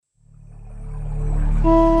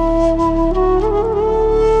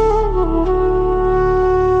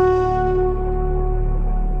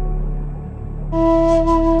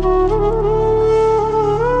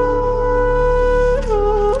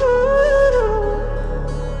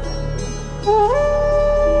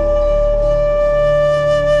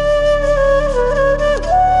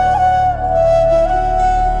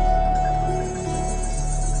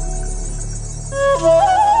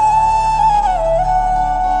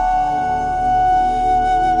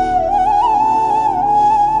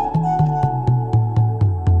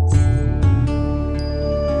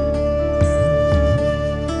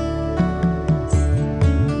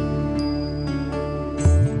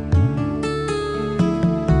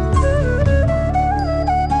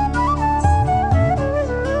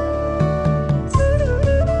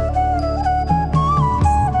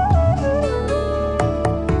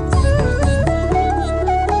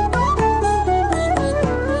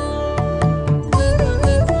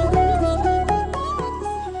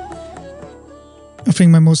Offering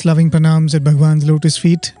my most loving pranams at Bhagwan's lotus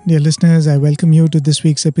feet. Dear listeners, I welcome you to this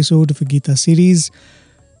week's episode of a Gita Series.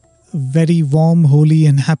 A very warm, holy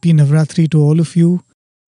and happy Navratri to all of you.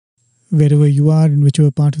 Wherever you are, in whichever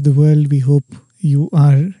part of the world, we hope you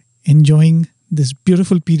are enjoying this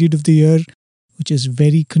beautiful period of the year, which is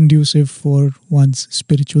very conducive for one's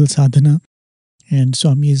spiritual sadhana. And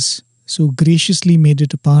Swami has so graciously made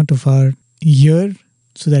it a part of our year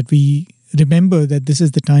so that we remember that this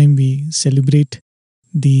is the time we celebrate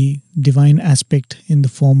the divine aspect in the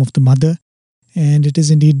form of the mother. And it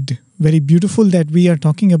is indeed very beautiful that we are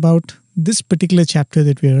talking about this particular chapter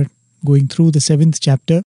that we are going through, the 7th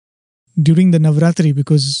chapter, during the Navratri,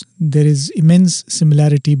 because there is immense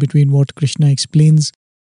similarity between what Krishna explains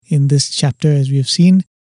in this chapter, as we have seen,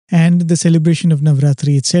 and the celebration of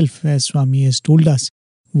Navratri itself, as Swami has told us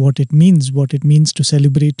what it means to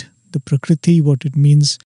celebrate the Prakriti, what it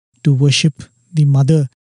means to worship the mother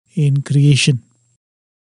in creation.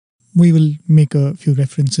 We will make a few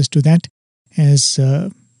references to that as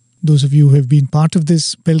those of you who have been part of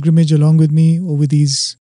this pilgrimage along with me over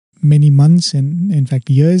these many months and in fact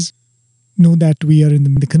years know that we are in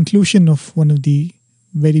the conclusion of one of the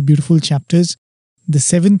very beautiful chapters. The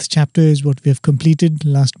 7th chapter is what we have completed.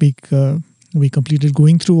 Last week we completed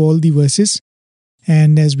going through all the verses,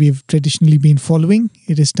 and as we have traditionally been following,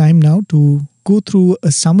 it is time now to go through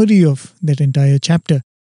a summary of that entire chapter,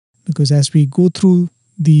 because as we go through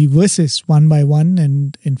the verses one by one,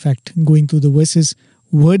 and in fact going through the verses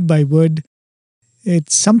word by word,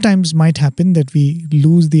 it sometimes might happen that we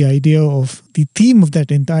lose the idea of the theme of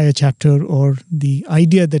that entire chapter, or the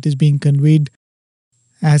idea that is being conveyed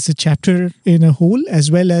as a chapter in a whole,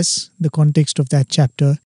 as well as the context of that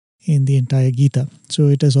chapter in the entire Gita. So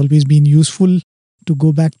it has always been useful to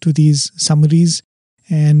go back to these summaries,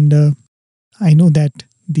 and I know that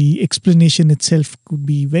the explanation itself could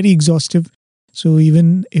be very exhaustive. So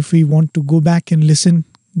even if we want to go back and listen,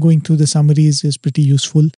 going through the summaries is pretty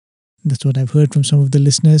useful. That's what I've heard from some of the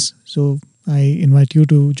listeners. So I invite you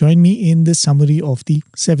to join me in this summary of the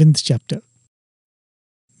 7th chapter.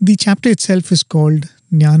 The chapter itself is called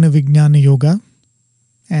Jnana Vijnana Yoga,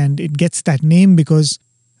 and it gets that name because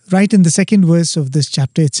right in the 2nd verse of this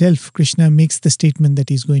chapter itself, Krishna makes the statement that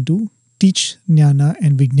he's going to teach Jnana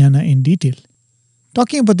and Vijnana in detail.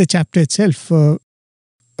 Talking about the chapter itself,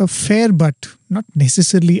 a fair but not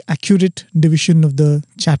necessarily accurate division of the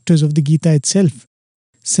chapters of the Gita itself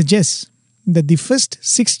suggests that the first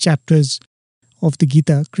 6 chapters of the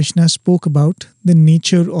Gita, Krishna spoke about the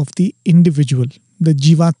nature of the individual, the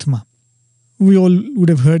Jivatma. We all would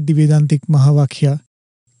have heard the Vedantic Mahavakya,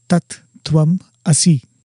 Tat Tvam Asi.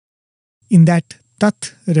 In that,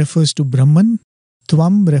 Tat refers to Brahman,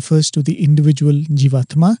 Tvam refers to the individual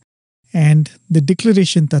Jivatma, and the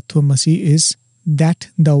declaration Tat Tvam Asi is that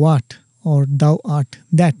thou art, or thou art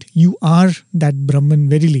that. You are that Brahman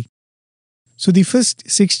verily. So the first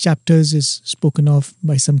 6 chapters is spoken of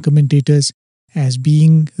by some commentators as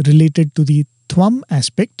being related to the Tvam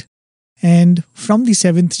aspect, and from the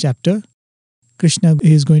 7th chapter, Krishna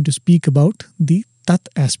is going to speak about the Tat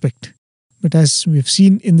aspect. But as we have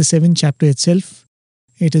seen in the 7th chapter itself,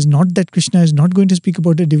 it is not that Krishna is not going to speak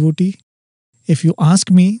about a devotee. If you ask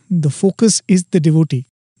me, the focus is the devotee.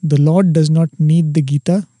 The Lord does not need the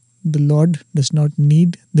Gita. The Lord does not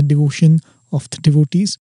need the devotion of the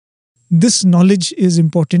devotees. This knowledge is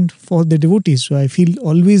important for the devotees. So I feel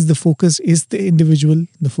always the focus is the individual.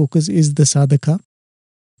 The focus is the sadhaka.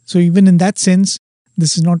 So even in that sense,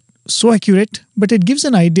 this is not so accurate, but it gives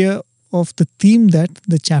an idea of the theme that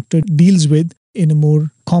the chapter deals with in a more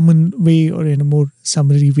common way or in a more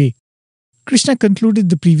summary way. Krishna concluded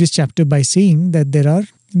the previous chapter by saying that there are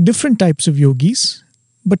different types of yogis,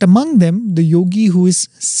 but among them, the yogi who is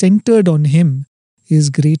centered on him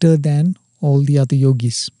is greater than all the other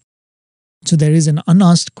yogis. So there is an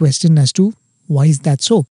unasked question as to why is that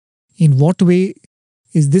so? In what way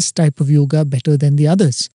is this type of yoga better than the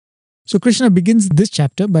others? So Krishna begins this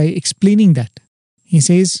chapter by explaining that. He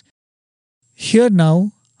says, "Hear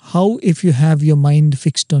now how if you have your mind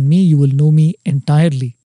fixed on me, you will know me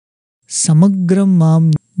entirely. Samagram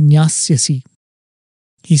mam jnasyasi."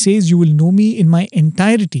 He says you will know me in my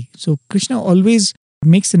entirety. So Krishna always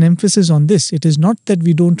makes an emphasis on this. It is not that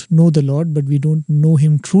we don't know the Lord, but we don't know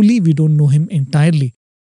him truly, we don't know him entirely.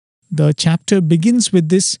 The chapter begins with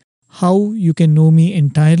this, how you can know me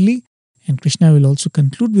entirely, and Krishna will also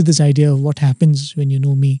conclude with this idea of what happens when you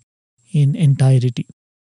know me in entirety.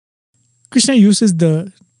 Krishna uses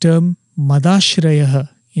the term madashrayaha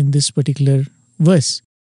in this particular verse,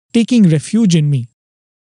 taking refuge in me.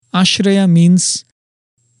 Ashraya means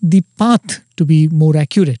the path, to be more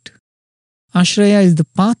accurate. Ashraya is the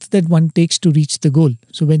path that one takes to reach the goal.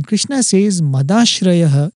 So when Krishna says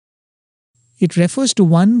Madashrayaha, it refers to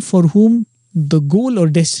one for whom the goal or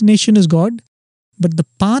destination is God, but the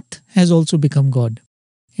path has also become God.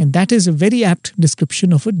 And that is a very apt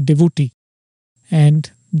description of a devotee.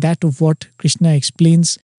 And that of what Krishna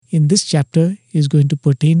explains in this chapter is going to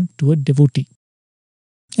pertain to a devotee.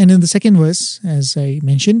 And in the second verse, as I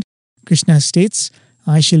mentioned, Krishna states,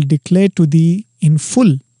 I shall declare to thee in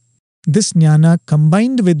full this jnana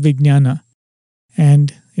combined with vijnana.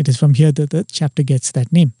 And it is from here that the chapter gets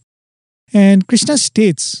that name. And Krishna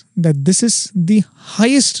states that this is the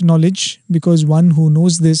highest knowledge because one who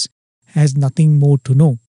knows this has nothing more to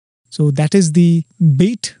know. So that is the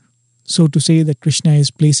bait, so to say, that Krishna is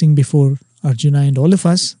placing before Arjuna and all of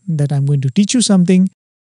us, that I'm going to teach you something.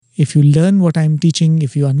 If you learn what I'm teaching,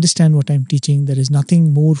 if you understand what I'm teaching, there is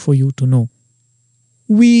nothing more for you to know.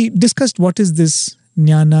 We discussed what is this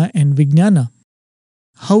jnana and vijnana.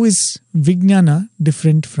 How is vijnana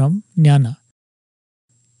different from jnana?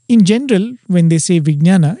 In general, when they say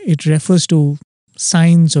vijnana, it refers to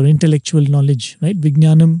science or intellectual knowledge, right?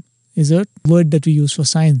 Vijnanam is a word that we use for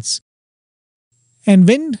science. And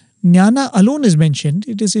when jnana alone is mentioned,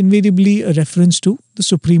 it is invariably a reference to the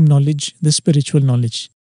supreme knowledge, the spiritual knowledge.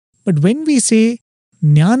 But when we say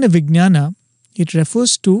jnana vijnana, it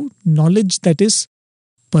refers to knowledge that is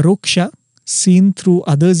paroksha, seen through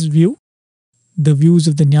others' view, the views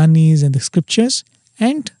of the jnanis and the scriptures,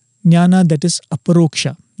 and jnana that is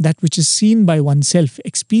aparoksha, that which is seen by oneself,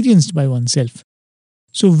 experienced by oneself.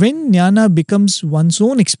 So when jnana becomes one's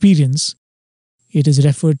own experience, it is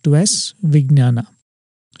referred to as vijnana.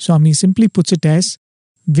 Swami simply puts it as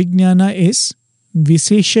vijnana is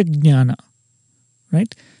visesha jnana,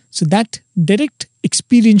 right? So that direct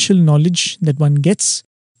experiential knowledge that one gets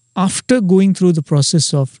after going through the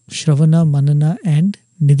process of shravana, manana and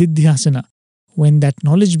nididhyasana, when that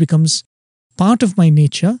knowledge becomes part of my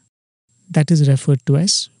nature, that is referred to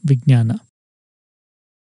as vijnana.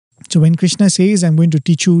 So when Krishna says, I'm going to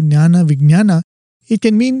teach you jnana vijnana, it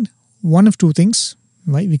can mean one of two things.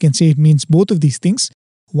 Right? We can say it means both of these things.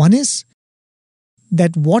 One is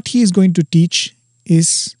that what he is going to teach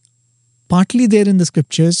is partly there in the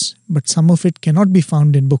scriptures, but some of it cannot be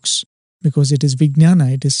found in books because it is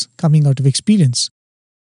vijnana, it is coming out of experience.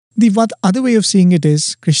 The other way of seeing it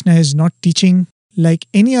is Krishna is not teaching like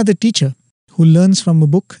any other teacher who learns from a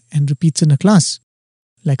book and repeats in a class,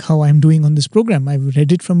 like how I'm doing on this program. I've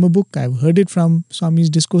read it from a book, I've heard it from Swami's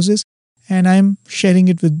discourses, and I'm sharing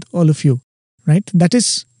it with all of you, right? That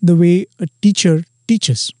is the way a teacher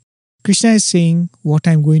teaches. Krishna is saying, what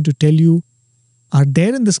I'm going to tell you are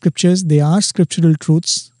there in the scriptures, they are scriptural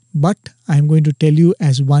truths, but I'm going to tell you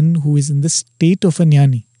as one who is in the state of a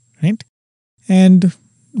jnani, right? And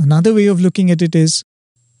another way of looking at it is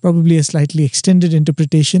probably a slightly extended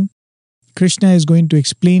interpretation. Krishna is going to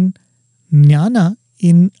explain jnana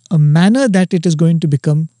in a manner that it is going to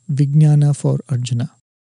become vijnana for Arjuna.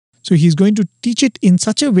 So he's going to teach it in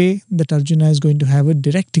such a way that Arjuna is going to have a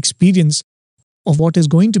direct experience of what is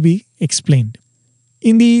going to be explained.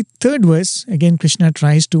 In the third verse, again, Krishna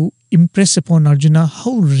tries to impress upon Arjuna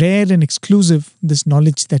how rare and exclusive this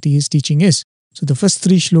knowledge that he is teaching is. So the first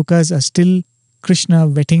three shlokas are still Krishna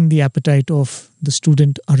whetting the appetite of the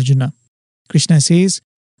student Arjuna. Krishna says,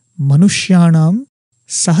 Manushyanam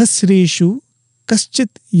sahasreshu kaschit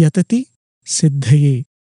yatati siddhaye.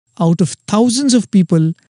 Out of thousands of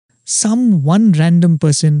people, some one random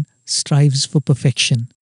person strives for perfection.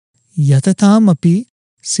 Yatatam api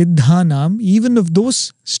siddhanam, even of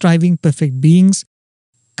those striving perfect beings,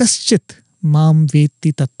 kaschit mam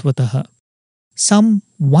vetti tattvataha. Some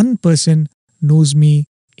one person knows me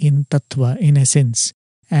in tattva, in essence,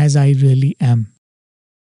 as I really am.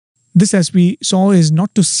 This, as we saw, is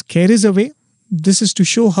not to scare us away. This is to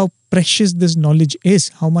show how precious this knowledge is,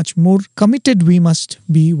 how much more committed we must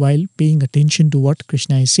be while paying attention to what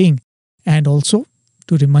Krishna is saying. And also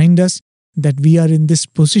to remind us that we are in this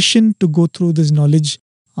position to go through this knowledge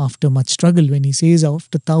after much struggle. When he says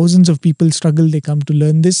after thousands of people struggle, they come to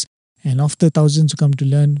learn this, and after thousands who come to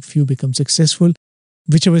learn, few become successful.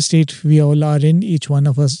 Whichever state we all are in, each one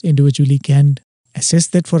of us individually can assess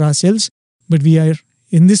that for ourselves. But we are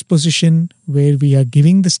in this position where we are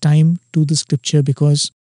giving this time to the scripture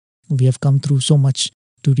because we have come through so much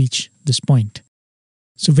to reach this point.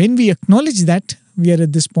 So when we acknowledge that we are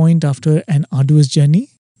at this point after an arduous journey,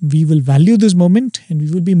 we will value this moment and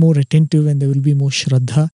we will be more attentive, and there will be more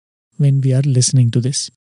shraddha when we are listening to this.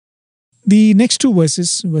 The next two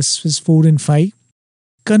verses, verses 4 and 5,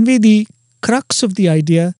 convey the crux of the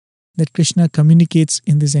idea that Krishna communicates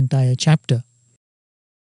in this entire chapter.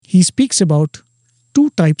 He speaks about two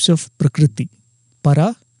types of Prakriti,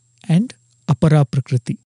 Para and Apara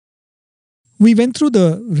Prakriti. We went through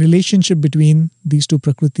the relationship between these two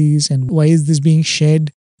Prakritis and why is this being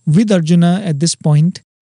shared with Arjuna at this point.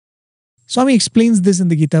 Swami explains this in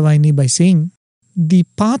the Gita Vahini by saying, the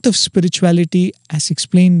path of spirituality as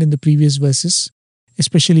explained in the previous verses,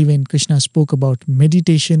 especially when Krishna spoke about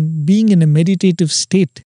meditation, being in a meditative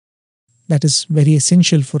state, that is very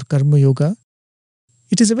essential for Karma Yoga.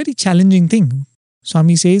 It is a very challenging thing.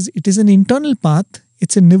 Swami says it is an internal path,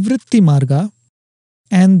 it's a Nivritti Marga,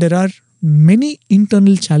 and there are many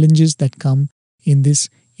internal challenges that come in this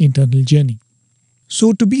internal journey.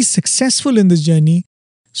 So to be successful in this journey,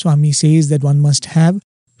 Swami says that one must have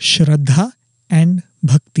Shraddha and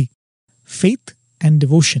Bhakti, faith and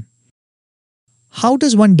devotion. How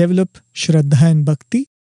does one develop Shraddha and Bhakti?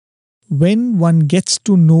 When one gets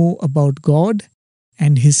to know about God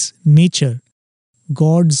and His nature,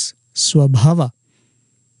 God's Swabhava,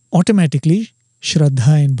 automatically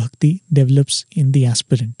Shraddha and Bhakti develops in the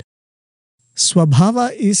aspirant.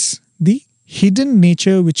 Swabhava is the hidden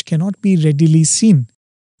nature which cannot be readily seen.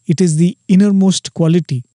 It is the innermost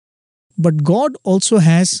quality. But God also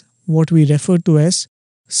has what we refer to as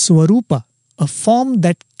Swarupa, a form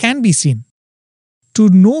that can be seen. To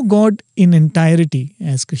know God in entirety,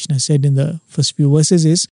 as Krishna said in the first few verses,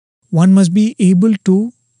 is one must be able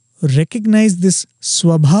to recognize this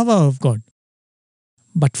Swabhava of God.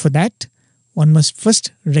 But for that, one must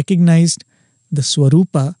first recognize the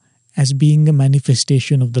Swarupa as being a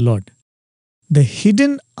manifestation of the Lord. The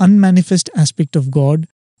hidden unmanifest aspect of God,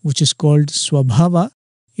 which is called Swabhava,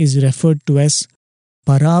 is referred to as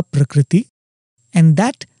Para Prakriti, and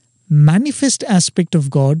that manifest aspect of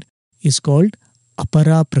God is called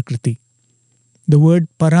Apara Prakriti. The word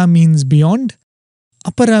Para means beyond,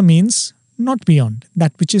 Apara means not beyond,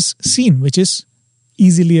 that which is seen, which is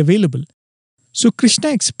easily available. So Krishna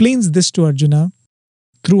explains this to Arjuna,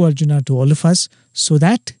 through Arjuna to all of us, so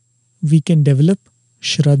that we can develop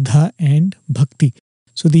Shraddha and Bhakti.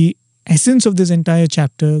 So the essence of this entire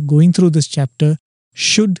chapter, going through this chapter,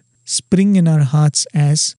 should spring in our hearts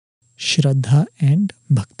as Shraddha and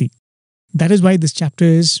Bhakti. That is why this chapter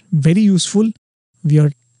is very useful. We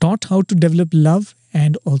are taught how to develop love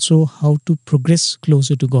and also how to progress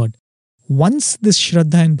closer to God. Once this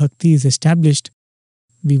Shraddha and Bhakti is established,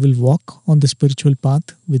 we will walk on the spiritual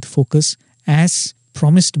path with focus as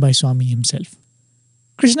promised by Swami himself.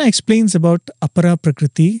 Krishna explains about Apara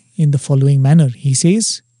Prakriti in the following manner. He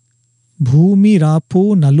says, Bhumi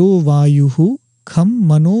Rapo Nalo Vayuhu Kham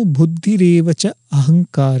Mano Buddhirevacha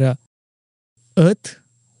Ahankara. Earth,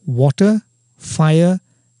 water, fire,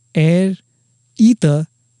 air, ether,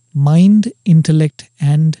 mind, intellect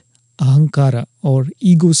and ahankara or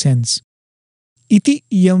ego sense. Iti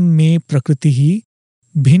iyam me prakritihi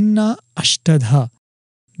bhinna ashtadha.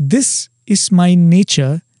 This is my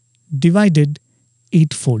nature divided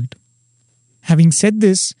eightfold. Having said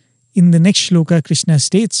this, in the next shloka Krishna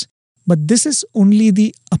states, but this is only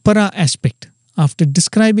the apara aspect. After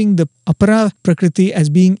describing the apara prakriti as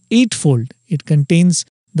being eightfold, it contains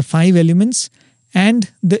the five elements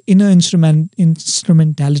and the inner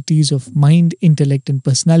instrumentalities of mind, intellect and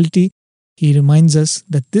personality. He reminds us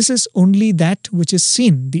that this is only that which is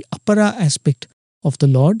seen, the apara aspect of the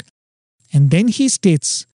Lord. And then he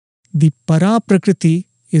states, the para prakriti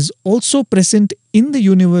is also present in the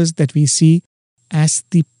universe that we see as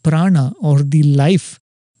the prana or the life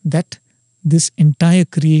that this entire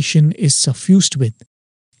creation is suffused with.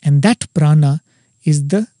 And that prana is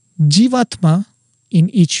the jivatma in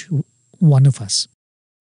each one of us.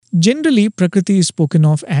 Generally, Prakriti is spoken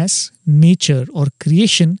of as nature or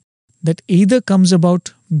creation that either comes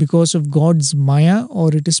about because of God's Maya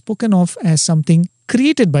or it is spoken of as something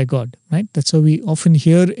created by God, right? That's how we often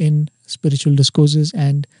hear in spiritual discourses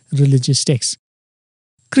and religious texts.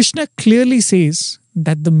 Krishna clearly says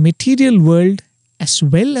that the material world as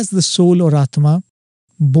well as the soul or Atma,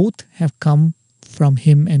 both have come from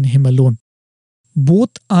him and him alone.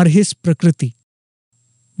 Both are his Prakriti.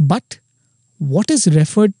 But what is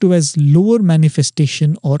referred to as lower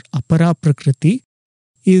manifestation or Apara Prakriti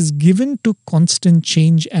is given to constant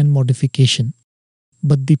change and modification.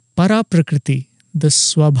 But the Para Prakriti, the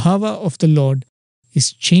Swabhava of the Lord,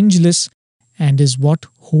 is changeless and is what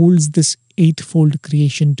holds this eightfold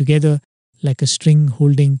creation together like a string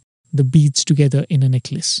holding the beads together in a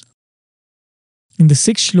necklace. In the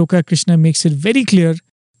sixth shloka, Krishna makes it very clear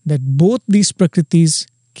that both these Prakritis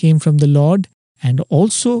came from the Lord and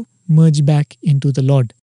also merge back into the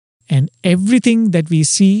Lord. And everything that we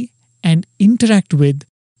see and interact with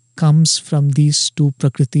comes from these two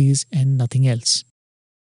Prakritis and nothing else.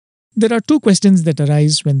 There are two questions that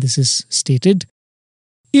arise when this is stated.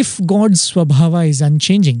 if God's swabhava is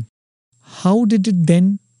unchanging, how did it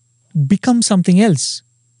then become something else?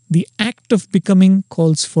 The act of becoming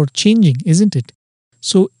calls for changing, isn't it?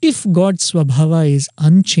 So if God's swabhava is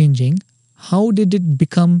unchanging, how did it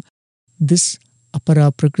become this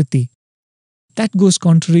apara prakriti? That goes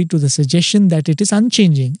contrary to the suggestion that it is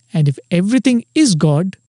unchanging. And if everything is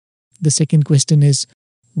God, the second question is,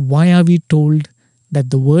 why are we told that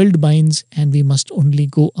the world binds and we must only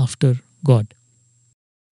go after God?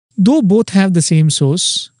 Though both have the same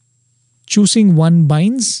source, choosing one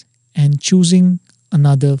binds and choosing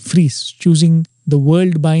another frees. Choosing the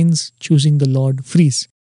world binds, choosing the Lord frees.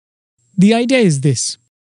 The idea is this: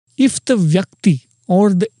 if the Vyakti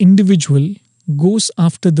or the individual goes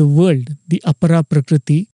after the world, the apara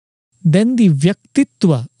prakriti, then the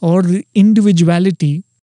Vyaktitva or the individuality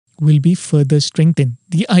will be further strengthened.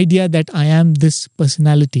 The idea that I am this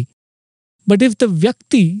personality. But if the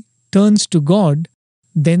Vyakti turns to God,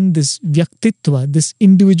 then this Vyaktitva, this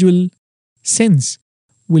individual sense,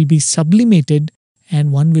 will be sublimated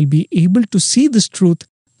and one will be able to see this truth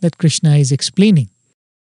that Krishna is explaining.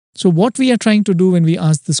 So what we are trying to do when we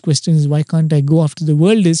ask this question is, why can't I go after the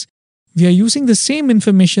world, is we are using the same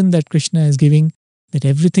information that Krishna is giving, that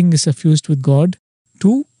everything is suffused with God,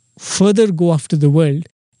 to further go after the world,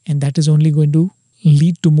 and that is only going to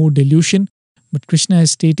lead to more delusion. But Krishna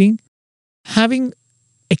is stating, having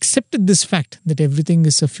accepted this fact that everything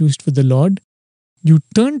is suffused with the Lord, you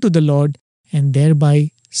turn to the Lord and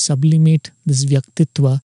thereby sublimate this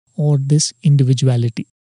Vyaktitva or this individuality.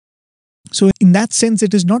 So in that sense,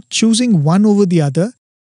 it is not choosing one over the other,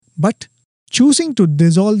 but choosing to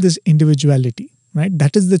dissolve this individuality, right?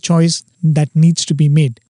 That is the choice that needs to be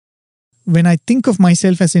made. When I think of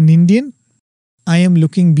myself as an Indian, I am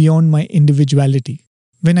looking beyond my individuality.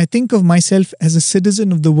 When I think of myself as a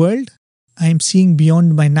citizen of the world, I am seeing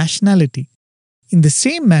beyond my nationality. In the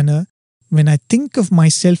same manner, when I think of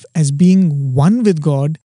myself as being one with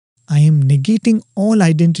God, I am negating all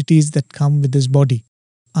identities that come with this body.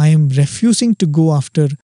 I am refusing to go after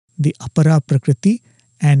the apara prakriti,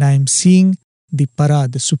 and I am seeing the para,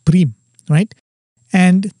 the supreme, right?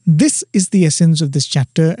 And this is the essence of this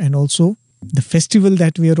chapter and also the festival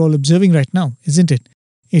that we are all observing right now, isn't it?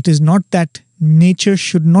 It is not that nature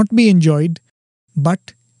should not be enjoyed,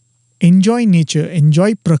 but enjoy nature,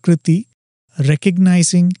 enjoy prakriti,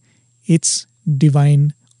 recognizing its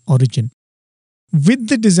divine origin. With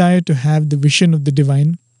the desire to have the vision of the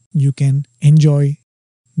divine, you can enjoy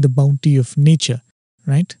the bounty of nature,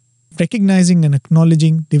 right? Recognizing and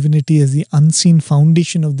acknowledging divinity as the unseen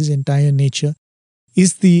foundation of this entire nature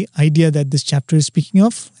is the idea that this chapter is speaking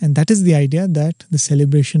of, and that is the idea that the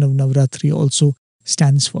celebration of Navratri also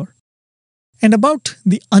stands for. And about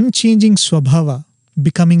the unchanging Swabhava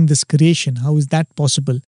becoming this creation, how is that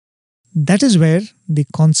possible? That is where the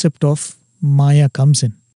concept of Maya comes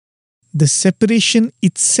in. The separation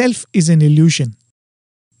itself is an illusion.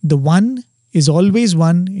 The one is always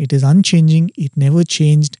one, it is unchanging, it never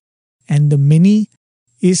changed, and the many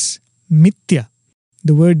is mithya.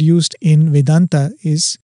 The word used in Vedanta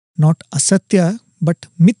is not asatya but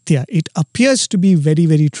mithya. It appears to be very,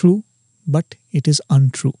 very true, but it is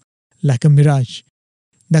untrue, like a mirage.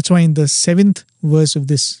 That's why in the 7th verse of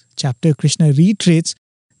this chapter, Krishna reiterates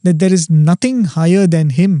that there is nothing higher than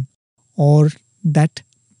him or that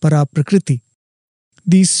para prakriti.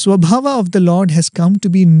 The swabhava of the Lord has come to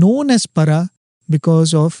be known as para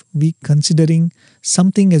because of we considering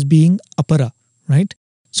something as being apara, right?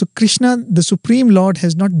 So Krishna, the Supreme Lord,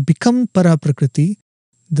 has not become para prakriti.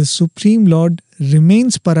 The Supreme Lord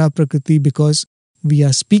remains para prakriti because we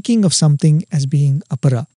are speaking of something as being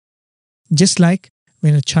apara. Just like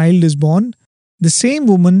when a child is born, the same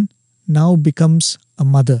woman now becomes a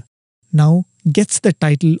mother, now gets the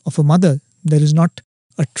title of a mother. There is not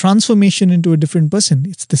a transformation into a different person.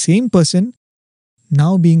 It's the same person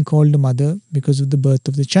now being called a mother because of the birth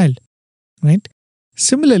of the child, right?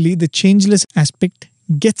 Similarly, the changeless aspect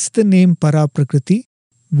gets the name para prakriti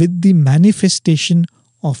with the manifestation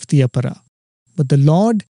of the apara. But the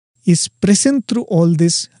Lord is present through all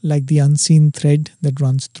this like the unseen thread that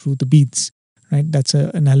runs through the beads, right? That's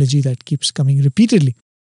an analogy that keeps coming repeatedly.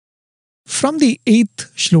 From the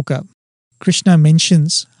 8th shloka, Krishna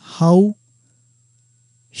mentions how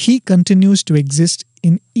he continues to exist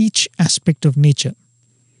in each aspect of nature.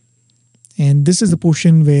 And this is the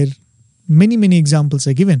portion where many, many examples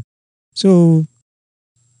are given. So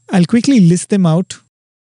I'll quickly list them out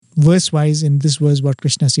verse-wise. In this verse, what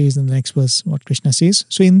Krishna says, in the next verse, what Krishna says.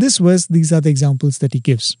 So in this verse, these are the examples that he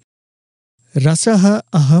gives. Rasaha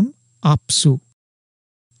aham apsu.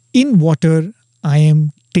 In water, I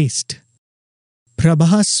am taste.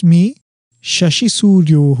 Prabhasmi Shashi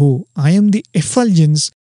Suryoho. I am the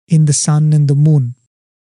effulgence in the sun and the moon.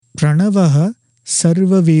 Pranavaha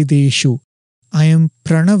Sarva Vedeshu. I am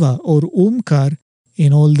Pranava or Omkar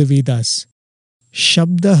in all the Vedas.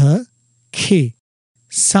 Shabdaha Khe.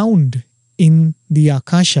 Sound in the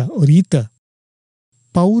Akasha or ether.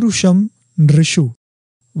 Paurusham Nrishu.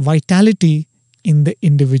 Vitality in the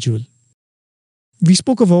individual. We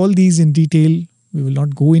spoke of all these in detail. We will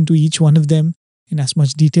not go into each one of them in as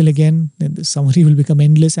much detail again. Then the summary will become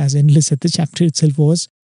endless as the chapter itself was.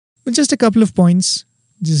 But just a couple of points,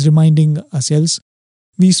 just reminding ourselves.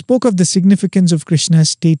 We spoke of the significance of Krishna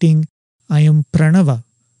stating, I am Pranava.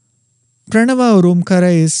 Pranava or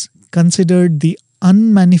Omkara is considered the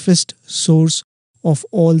unmanifest source of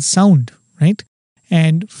all sound, right?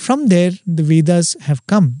 And from there, the Vedas have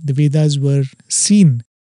come. The Vedas were seen.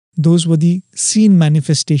 Those were the seen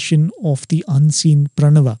manifestation of the unseen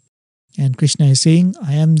Pranava. And Krishna is saying,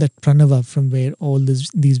 I am that Pranava from where all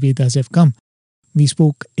these Vedas have come. We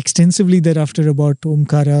spoke extensively thereafter about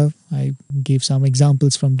Omkara. I gave some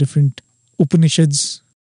examples from different Upanishads.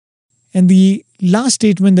 And the last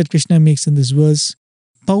statement that Krishna makes in this verse,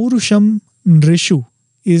 Paurusham Nrishu,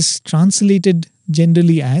 is translated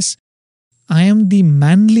generally as, I am the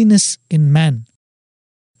manliness in man.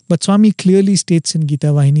 But Swami clearly states in Gita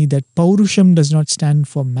Vahini that Paurusham does not stand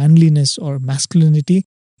for manliness or masculinity.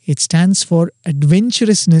 It stands for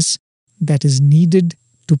adventurousness that is needed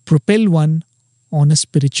to propel one on a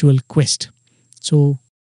spiritual quest. So,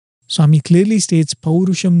 Swami clearly states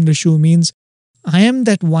Paurusham Nrishu means I am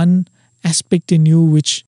that one aspect in you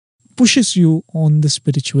which pushes you on the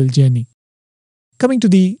spiritual journey. Coming to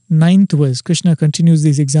the 9th verse, Krishna continues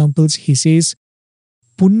these examples. He says,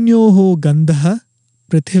 Punyoho Gandha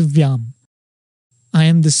Prithivyam. I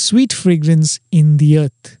am the sweet fragrance in the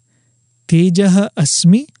earth. Tejaha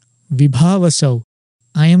Asmi Vibhavasau.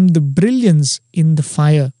 I am the brilliance in the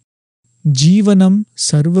fire. Jivanam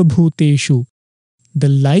Sarvabhuteshu. The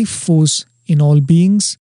life force in all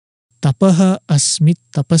beings. Tapaha Asmit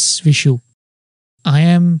Tapasvishu. I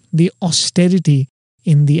am the austerity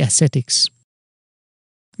in the ascetics.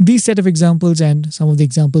 These set of examples and some of the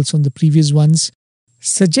examples from the previous ones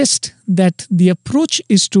suggest that the approach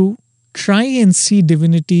is to try and see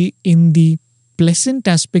divinity in the pleasant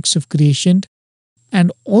aspects of creation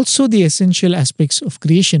and also the essential aspects of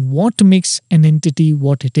creation. What makes an entity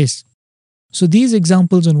what it is? So these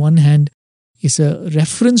examples on one hand is a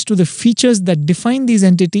reference to the features that define these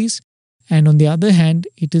entities, and on the other hand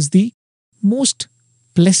it is the most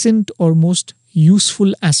pleasant or most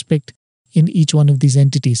useful aspect in each one of these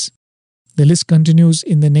entities. The list continues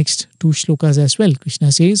in the next 2 shlokas as well.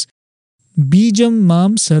 Krishna says, Bijam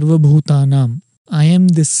mam sarvabhutanam. I am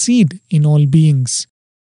the seed in all beings.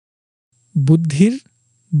 Buddhir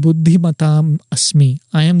buddhimatam asmi.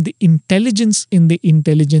 I am the intelligence in the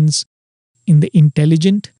intelligence, in the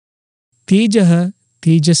intelligent. Tejaha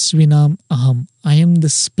tejasvinam aham. I am the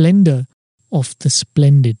splendor of the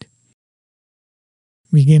splendid.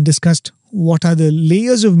 We again discussed what are the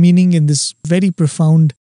layers of meaning in this very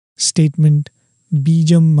profound statement,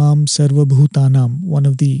 Bijam Mam Sarva Bhutanam, one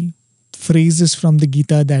of the phrases from the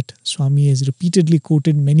Gita that Swami has repeatedly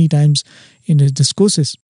quoted many times in his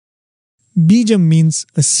discourses. Bijam means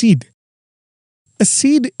a seed. A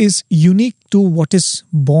seed is unique to what is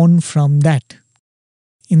born from that.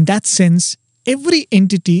 In that sense, every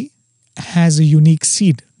entity has a unique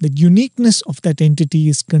seed. The uniqueness of that entity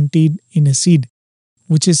is contained in a seed,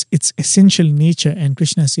 which is its essential nature, and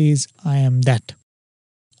Krishna says, I am that.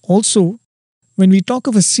 Also, when we talk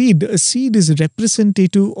of a seed is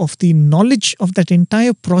representative of the knowledge of that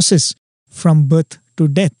entire process from birth to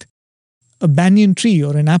death. A banyan tree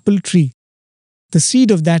or an apple tree, the seed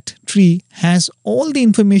of that tree has all the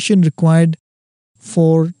information required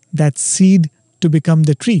for that seed to become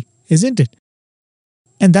the tree, isn't it?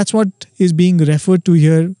 And that's what is being referred to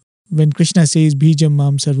here when Krishna says, Bijam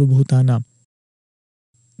Mam Sarvabhutanam.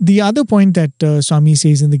 The other point that Swami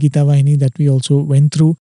says in the Gita Vahini that we also went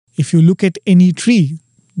through, if you look at any tree,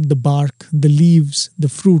 the bark, the leaves, the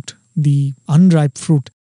fruit, the unripe fruit,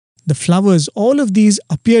 the flowers, all of these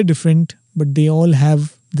appear different, but they all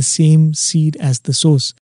have the same seed as the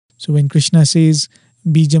source. So when Krishna says,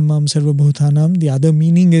 Bijam Mam Sarvabhutanam, the other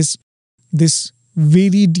meaning is this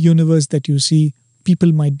varied universe that you see.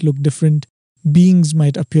 People might look different, beings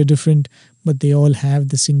might appear different, but they all have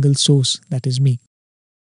the single source, that is me.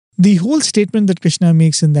 The whole statement that Krishna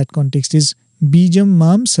makes in that context is Bijam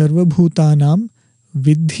Mam Sarvabhutanam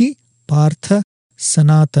Vidhi Partha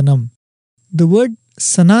Sanatanam. The word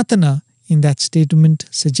Sanatana in that statement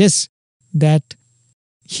suggests that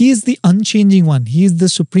he is the unchanging one, he is the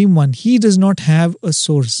supreme one, he does not have a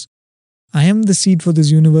source. I am the seed for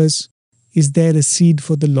this universe. Is there a seed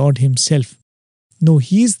for the Lord himself? No,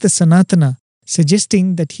 he is the Sanatana,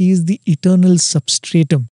 suggesting that he is the eternal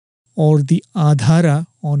substratum or the Adhara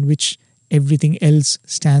on which everything else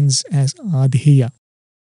stands as Adheya.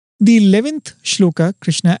 The 11th shloka,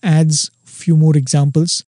 Krishna adds few more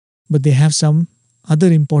examples, but they have some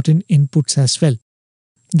other important inputs as well.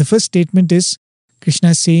 The first statement is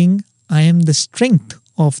Krishna saying, I am the strength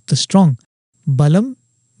of the strong. Balam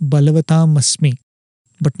balavatam asmi.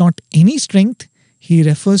 But not any strength. He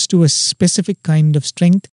refers to a specific kind of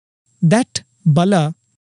strength, that bala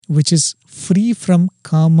which is free from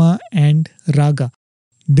kama and raga,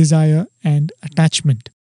 desire and attachment.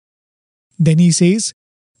 Then he says,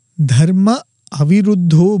 Dharma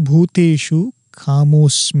aviruddho bhuteshu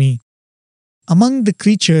kamosmi. Among the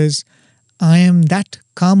creatures, I am that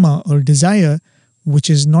kama or desire which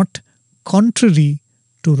is not contrary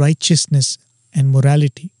to righteousness and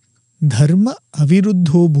morality. Dharma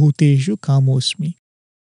aviruddho bhuteshu kamosmi.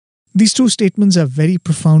 These two statements are very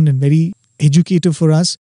profound and very educative for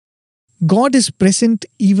us. God is present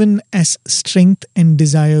even as strength and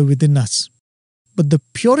desire within us. But the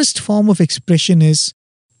purest form of expression is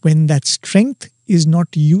when that strength is not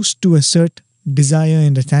used to assert desire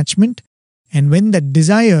and attachment, and when that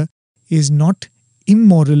desire is not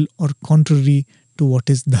immoral or contrary to what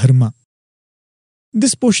is dharma.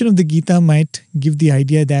 This portion of the Gita might give the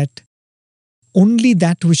idea that only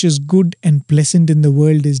that which is good and pleasant in the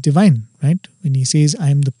world is divine, right? When he says, I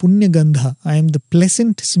am the punya gandha, I am the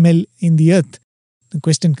pleasant smell in the earth. The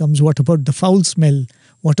question comes, what about the foul smell?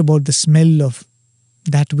 What about the smell of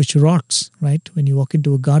that which rots, right? When you walk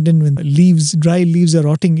into a garden, when the dry leaves are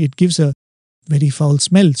rotting, it gives a very foul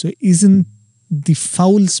smell. So isn't the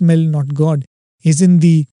foul smell not God? Isn't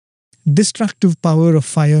the destructive power of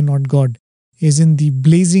fire not God? Isn't the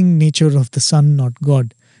blazing nature of the sun not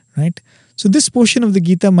God, right? So this portion of the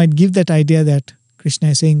Gita might give that idea that Krishna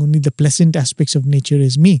is saying only the pleasant aspects of nature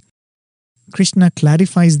is me. Krishna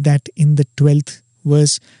clarifies that in the 12th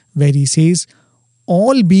verse where he says,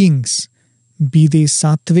 all beings, be they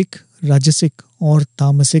sattvic, rajasic or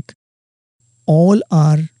tamasic, all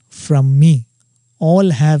are from me.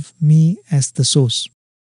 All have me as the source.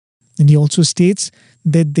 And he also states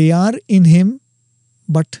that they are in him,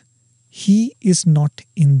 but he is not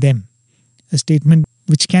in them. A statement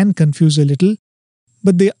which can confuse a little,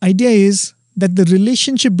 but the idea is that the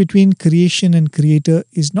relationship between creation and creator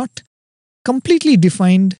is not completely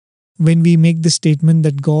defined when we make the statement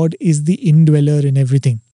that God is the indweller in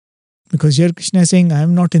everything. Because here Krishna is saying, I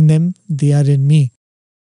am not in them, they are in me.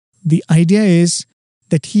 The idea is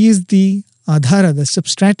that he is the adhara, the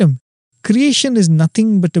substratum. Creation is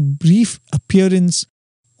nothing but a brief appearance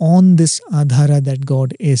on this adhara that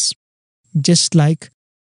God is. Just like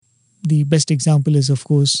the best example is, of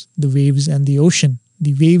course, the waves and the ocean.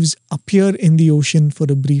 The waves appear in the ocean for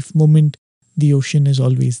a brief moment. The ocean is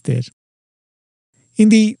always there. In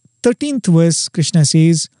the 13th verse, Krishna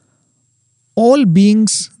says, all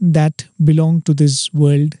beings that belong to this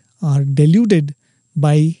world are deluded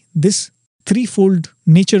by this threefold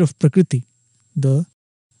nature of Prakriti, the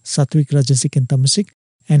Sattvic, Rajasic and Tamasic,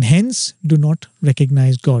 and hence do not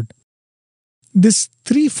recognize God. This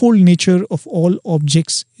threefold nature of all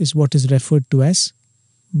objects is what is referred to as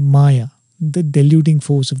Maya, the deluding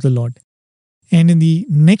force of the Lord. And in the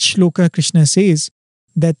next shloka, Krishna says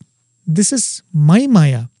that this is my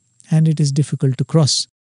Maya and it is difficult to cross.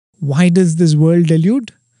 Why does this world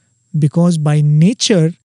delude? Because by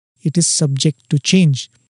nature, it is subject to change.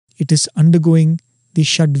 It is undergoing the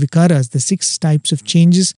Shadvikaras, the 6 types of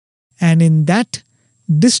changes, and in that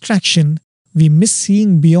distraction, we miss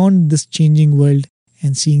seeing beyond this changing world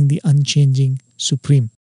and seeing the unchanging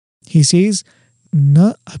Supreme. He says,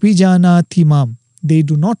 Na abhijanati mam. They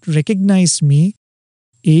do not recognize me,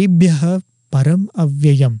 ebhyaha param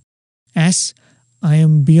avyayam. As I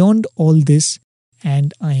am beyond all this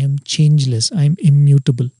and I am changeless, I am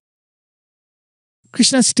immutable.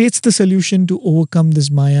 Krishna states the solution to overcome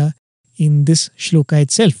this Maya in this shloka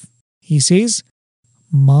itself. He says,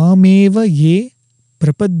 Mameva ye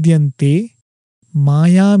prapadyante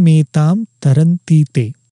maya metam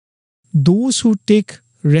tarantite. Those who take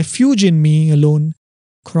refuge in me alone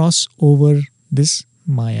cross over this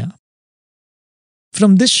Maya.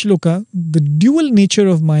 From this shloka, the dual nature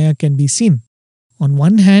of Maya can be seen. On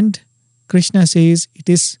one hand, Krishna says it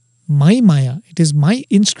is my Maya, it is my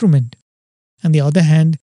instrument. On the other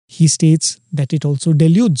hand, he states that it also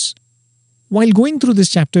deludes. While going through this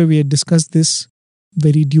chapter, we had discussed this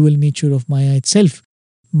very dual nature of Maya itself.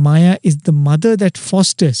 Maya is the mother that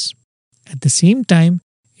fosters. At the same time,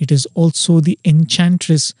 it is also the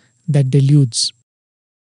enchantress that deludes.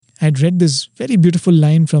 I had read this very beautiful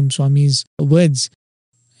line from Swami's words,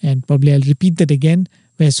 and probably I'll repeat that again,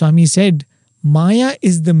 where Swami said, Maya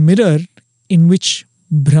is the mirror in which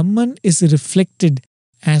Brahman is reflected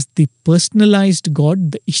as the personalized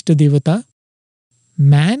God, the Ishtadevata,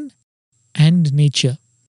 man and nature.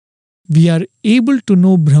 We are able to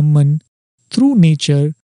know Brahman through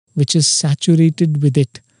nature, which is saturated with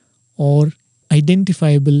it or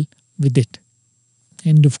identifiable with it.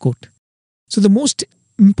 End of quote. So the most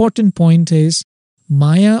important point is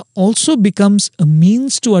Maya also becomes a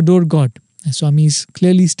means to adore God. As Swami is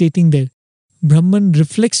clearly stating there, Brahman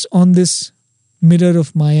reflects on this mirror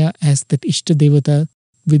of Maya as that Ishtadevata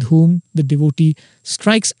with whom the devotee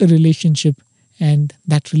strikes a relationship, and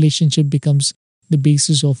that relationship becomes the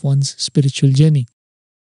basis of one's spiritual journey.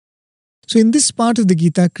 So in this part of the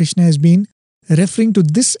Gita, Krishna has been referring to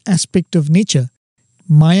this aspect of nature.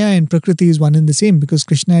 Maya and Prakriti is one and the same, because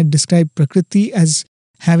Krishna had described Prakriti as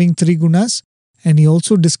having three gunas, and he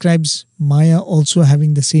also describes Maya also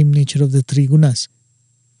having the same nature of the three gunas.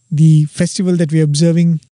 The festival that we are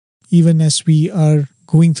observing, even as we are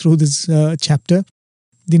going through this chapter,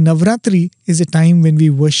 the Navratri is a time when we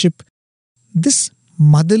worship this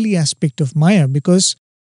motherly aspect of Maya, because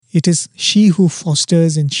it is she who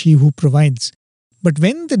fosters and she who provides. But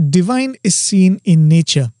when the divine is seen in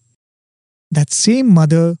nature, that same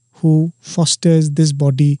mother who fosters this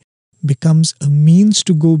body becomes a means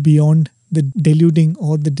to go beyond the deluding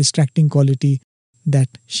or the distracting quality that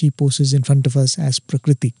she poses in front of us as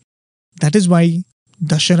Prakriti. That is why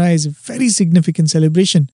Dashara is a very significant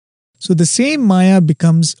celebration. So the same Maya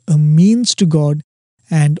becomes a means to God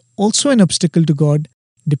and also an obstacle to God,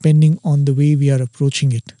 depending on the way we are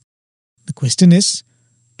approaching it. The question is,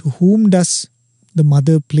 to whom does the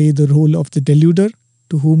mother play the role of the deluder?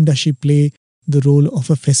 To whom does she play the role of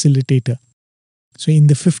a facilitator? So in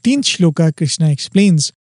the 15th shloka, Krishna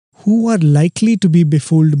explains who are likely to be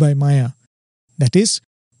befooled by Maya. That is,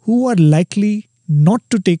 who are likely not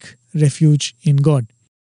to take refuge in God.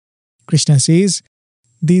 Krishna says,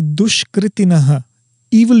 the dushkritinaha,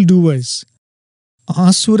 evildoers,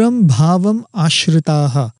 asuram bhavam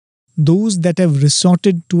ashritaha, those that have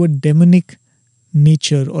resorted to a demonic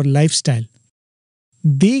nature or lifestyle,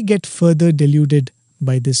 they get further deluded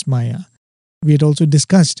by this Maya. We had also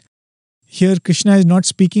discussed, here Krishna is not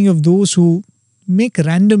speaking of those who make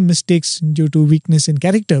random mistakes due to weakness in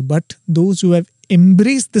character, but those who have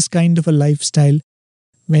embraced this kind of a lifestyle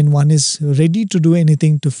when one is ready to do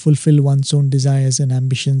anything to fulfill one's own desires and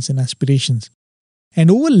ambitions and aspirations. And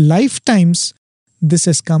over lifetimes, this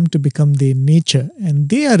has come to become their nature, and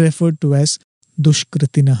they are referred to as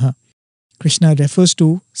dushkritinaha. Krishna refers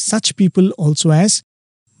to such people also as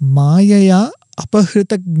mayaya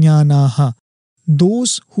apahrita jnanaha,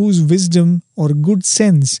 those whose wisdom or good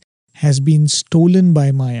sense has been stolen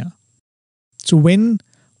by Maya. So when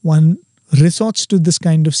one resorts to this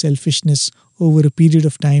kind of selfishness over a period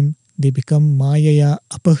of time, they become mayaya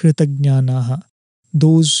apahrita jnanaha,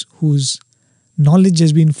 those whose knowledge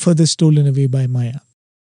has been further stolen away by Maya.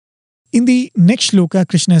 In the next shloka,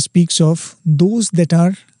 Krishna speaks of those that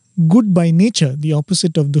are good by nature, the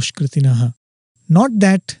opposite of dushkritinaha. Not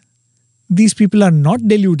that these people are not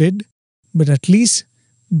deluded, but at least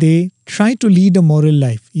they try to lead a moral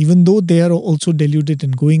life. Even though they are also deluded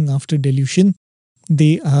and going after delusion,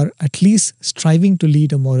 they are at least striving to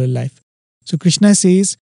lead a moral life. So Krishna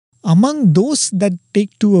says, among those that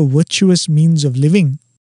take to a virtuous means of living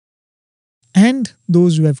and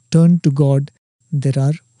those who have turned to God, there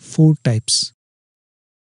are four types.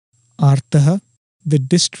 Artaha, the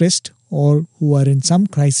distressed or who are in some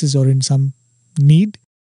crisis or in some need.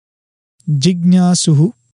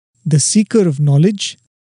 Jignasuhu, the seeker of knowledge.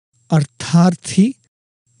 Artharthi,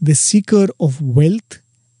 the seeker of wealth.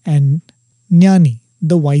 And Jnani,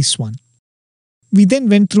 the wise one. We then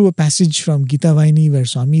went through a passage from Gita Vahini where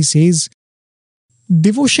Swami says,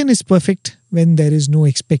 devotion is perfect when there is no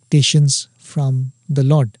expectations from the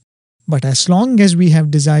Lord. But as long as we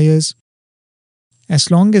have desires,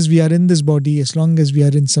 as long as we are in this body, as long as we are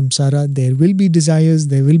in samsara, there will be desires,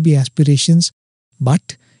 there will be aspirations.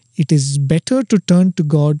 But it is better to turn to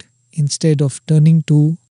God instead of turning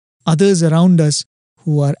to others around us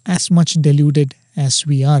who are as much deluded as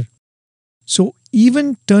we are. So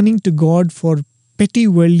even turning to God for petty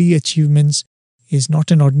worldly achievements is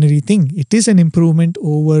not an ordinary thing. It is an improvement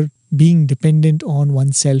over being dependent on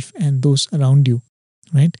oneself and those around you,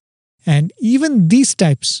 right? And even these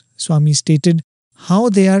types, Swami stated how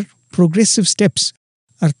they are progressive steps.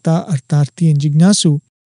 Artha, Artharthi and Jignasu.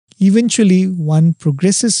 Eventually one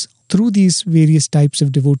progresses through these various types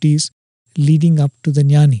of devotees leading up to the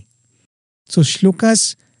Jnani. So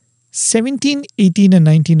shlokas 17, 18 and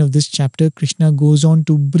 19 of this chapter, Krishna goes on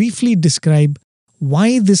to briefly describe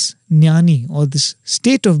why this jnani or this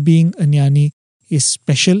state of being a jnani is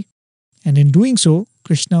special. And in doing so,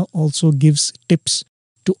 Krishna also gives tips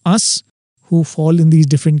to us who fall in these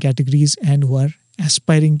different categories and who are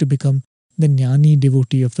aspiring to become the jnani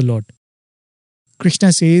devotee of the Lord.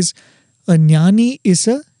 Krishna says, a jnani is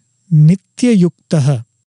a nitya yuktaha,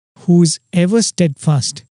 who is ever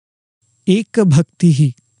steadfast, eka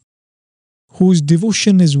bhaktihi, whose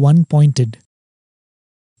devotion is one-pointed.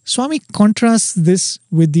 Swami contrasts this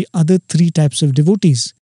with the other three types of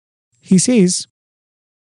devotees. He says,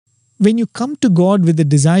 when you come to God with a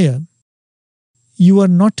desire, you are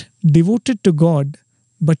not devoted to God,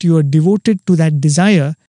 but you are devoted to that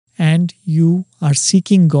desire and you are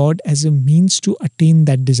seeking God as a means to attain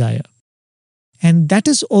that desire. And that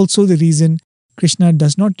is also the reason Krishna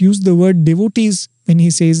does not use the word devotees when he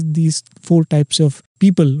says these four types of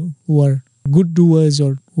people who are good doers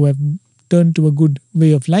or who have turned to a good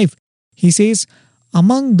way of life. He says,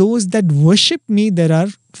 among those that worship me, there are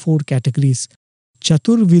four categories.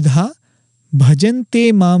 Chaturvidha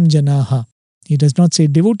bhajante mam janaha. He does not say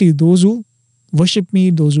devotee, those who worship me,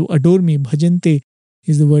 those who adore me. Bhajante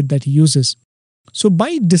is the word that he uses. So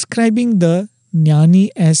by describing the jnani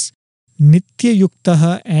as nitya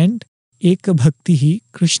yuktaha and eka bhaktihi,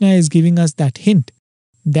 Krishna is giving us that hint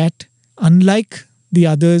that unlike the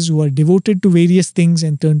others who are devoted to various things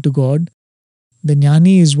and turn to God, the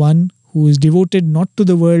jnani is one who is devoted not to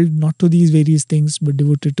the world, not to these various things, but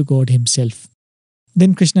devoted to God himself.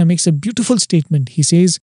 Then Krishna makes a beautiful statement. He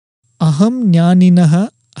says, Aham jnaninaha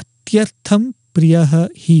atyartham priyaha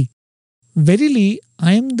hi. Verily,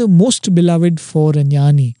 I am the most beloved for a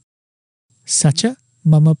jnani. Sacha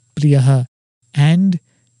mama priyaha. And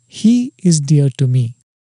he is dear to me.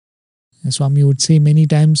 As Swami would say many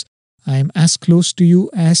times, I am as close to you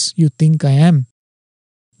as you think I am.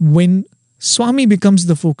 When Swami becomes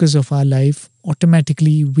the focus of our life,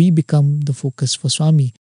 automatically we become the focus for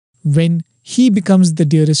Swami. When he becomes the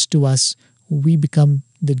dearest to us, we become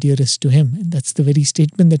the dearest to him. And that's the very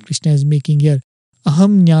statement that Krishna is making here.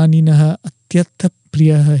 Aham jnaninaha atyartha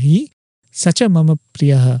priyaha hi sacha mama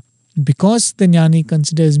priyaha. Because the jnani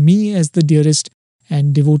considers me as the dearest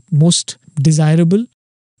and most desirable,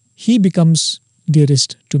 he becomes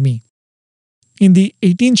dearest to me. In the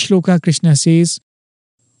 18th shloka, Krishna says,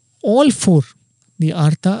 all four, the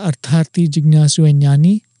Artha, Artharthi, Jignasu and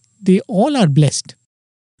Jnani, they all are blessed.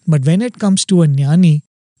 But when it comes to a Jnani,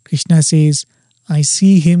 Krishna says, I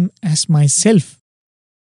see him as myself.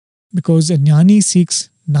 Because a Jnani seeks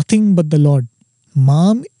nothing but the Lord.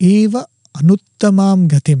 Mam eva anuttamam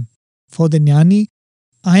gatim. For the Jnani,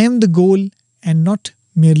 I am the goal and not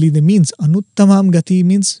merely the means. Anuttamam gati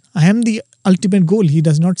means I am the ultimate goal. He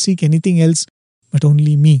does not seek anything else but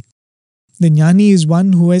only me. The Jnani is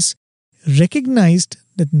one who has recognized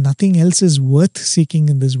that nothing else is worth seeking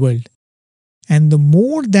in this world. And the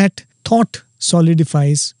more that thought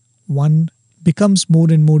solidifies, one becomes more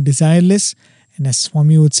and more desireless. And as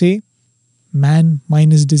Swami would say, man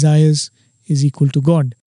minus desires is equal to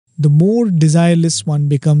God. The more desireless one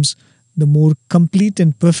becomes, the more complete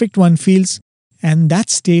and perfect one feels. And that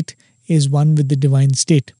state is one with the divine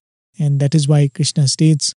state. And that is why Krishna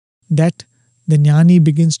states that the Jnani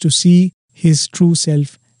begins to see his true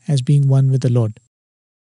self as being one with the Lord.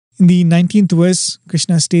 In the 19th verse,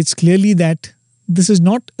 Krishna states clearly that this is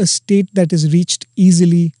not a state that is reached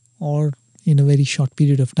easily or in a very short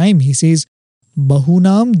period of time. He says,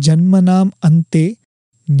 Bahunam janmanam ante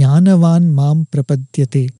jnanavan mam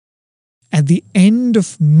prapadyate. At the end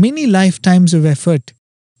of many lifetimes of effort,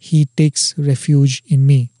 he takes refuge in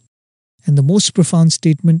me. And the most profound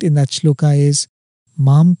statement in that shloka is,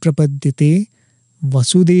 Mam prapadyate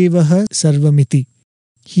vasudevaha sarvamiti.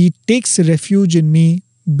 He takes refuge in me,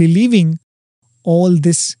 believing all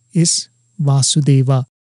this is Vasudeva.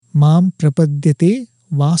 Mam prapadyate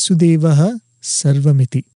vasudevaha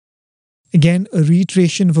sarvamiti. Again, a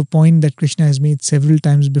reiteration of a point that Krishna has made several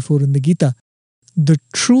times before in the Gita. The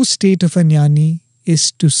true state of a jnani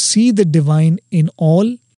is to see the divine in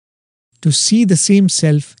all, to see the same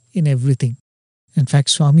self in everything. In fact,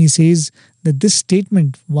 Swami says that this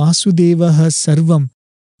statement, Vasudevaha Sarvam,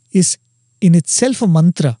 is in itself a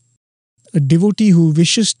mantra. A devotee who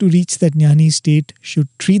wishes to reach that jnani state should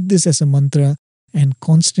treat this as a mantra and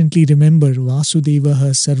constantly remember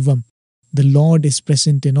Vasudevaha Sarvam. The Lord is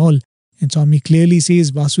present in all. And Swami clearly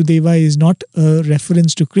says Vasudeva is not a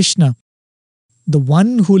reference to Krishna. The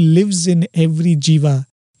one who lives in every jiva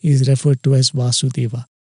is referred to as Vasudeva.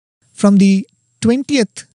 From the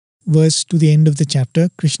 20th verse to the end of the chapter,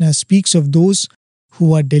 Krishna speaks of those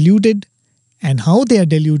who are deluded and how they are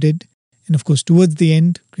deluded. And of course, towards the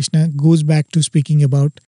end, Krishna goes back to speaking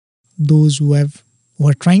about those who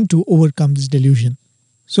are trying to overcome this delusion.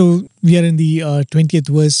 So we are in the 20th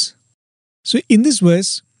verse. So in this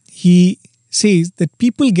verse, he says that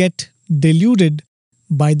people get deluded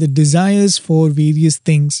by the desires for various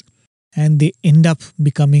things, and they end up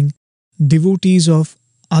becoming devotees of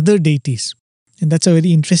other deities. And that's a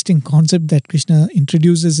very interesting concept that Krishna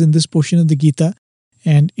introduces in this portion of the Gita,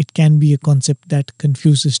 and it can be a concept that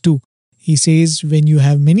confuses too. He says when you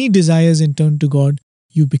have many desires in turn to God,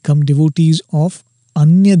 you become devotees of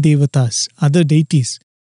Anya Devatas, other deities.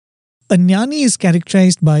 A jnani is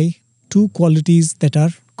characterized by two qualities that are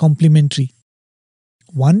complementary.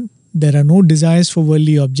 One, there are no desires for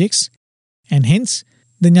worldly objects, and hence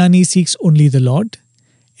the jnani seeks only the Lord.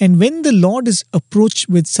 And when the Lord is approached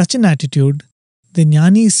with such an attitude, the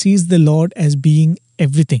jnani sees the Lord as being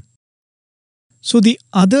everything. So the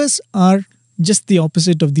others are just the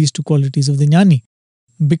opposite of these two qualities of the jnani.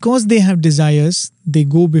 Because they have desires, they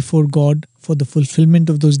go before God for the fulfillment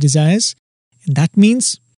of those desires. And that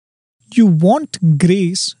means you want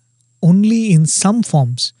grace only in some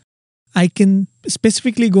forms. I can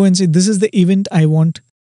specifically go and say, this is the event I want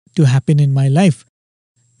to happen in my life.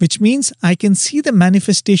 Which means I can see the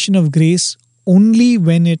manifestation of grace only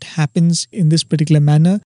when it happens in this particular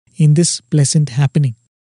manner, in this pleasant happening.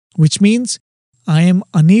 Which means I am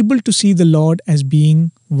unable to see the Lord as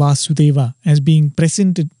being Vasudeva, as being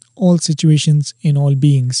present in all situations, in all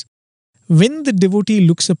beings. When the devotee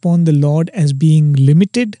looks upon the Lord as being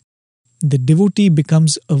limited, the devotee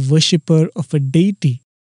becomes a worshipper of a deity,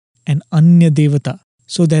 an Anya Devata.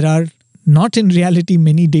 So there are not in reality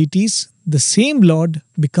many deities. The same Lord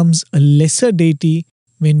becomes a lesser deity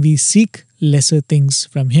when we seek lesser things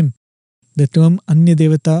from him. The term Anya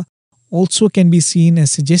Devata also can be seen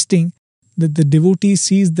as suggesting that the devotee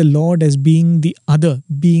sees the Lord as being the other,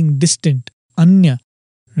 being distant, Anya,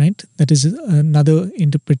 right? That is another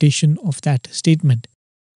interpretation of that statement.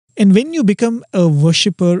 And when you become a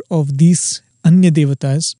worshipper of these Anya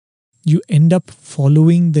Devatas, you end up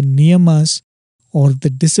following the niyamas or the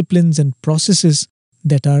disciplines and processes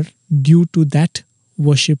that are due to that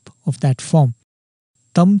worship of that form.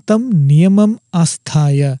 Tam niyamam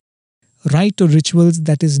asthaya, rite or rituals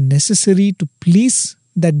that is necessary to please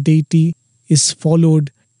that deity is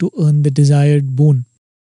followed to earn the desired boon.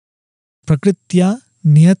 Prakritya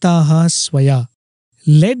niyataha swaya,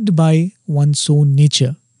 led by one's own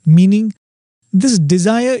nature. Meaning, this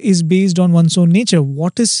desire is based on one's own nature.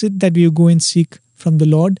 What is it that we go and seek from the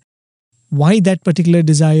Lord? Why that particular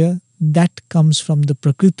desire? That comes from the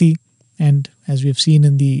Prakriti. And as we have seen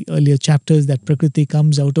in the earlier chapters, that Prakriti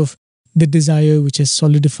comes out of the desire which has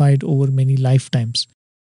solidified over many lifetimes.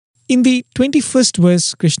 In the 21st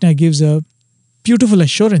verse, Krishna gives a beautiful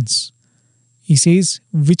assurance. He says,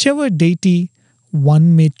 whichever deity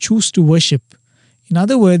one may choose to worship, in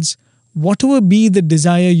other words, whatever be the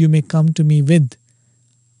desire you may come to me with,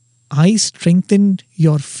 I strengthened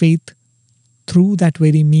your faith through that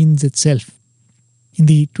very means itself. In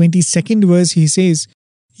the 22nd verse, he says,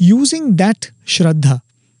 using that Shraddha,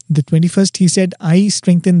 the 21st he said, I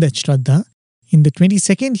strengthened that Shraddha. In the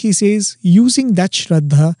 22nd, he says, using that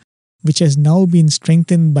Shraddha, which has now been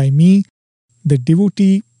strengthened by me, the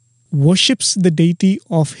devotee worships the deity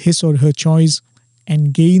of his or her choice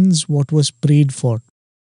and gains what was prayed for.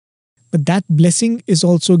 But that blessing is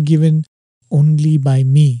also given only by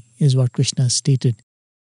me, is what Krishna stated.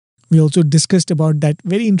 We also discussed about that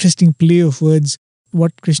very interesting play of words,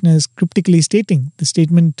 what Krishna is cryptically stating. The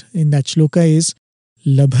statement in that shloka is,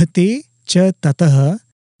 Labhate cha tataha,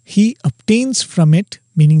 he obtains from it,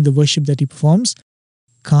 meaning the worship that he performs,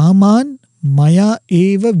 Kaman maya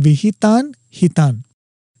eva vihitan hitan,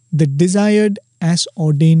 the desired as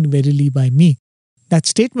ordained verily by me. That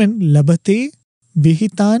statement, Labhate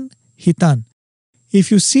vihitan hitan.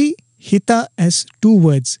 If you see hita as two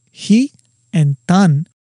words, he and tan,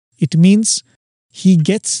 it means he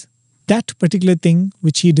gets that particular thing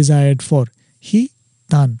which he desired for. He,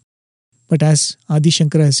 tan. But as Adi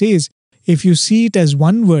Shankara says, if you see it as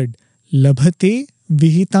one word, labhate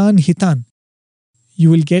vihitan hitan, you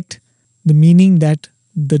will get the meaning that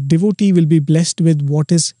the devotee will be blessed with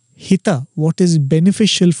what is hita, what is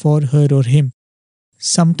beneficial for her or him.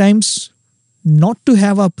 Sometimes not to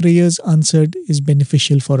have our prayers answered is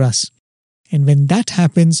beneficial for us. And when that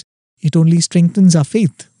happens, it only strengthens our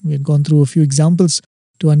faith. We have gone through a few examples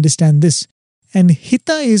to understand this. And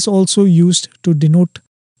hita is also used to denote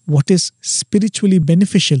what is spiritually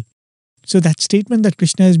beneficial. So that statement that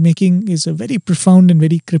Krishna is making is a very profound and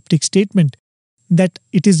very cryptic statement, that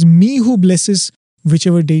it is me who blesses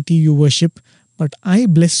whichever deity you worship, but I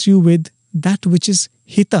bless you with that which is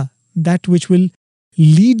hita, that which will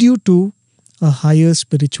lead you to a higher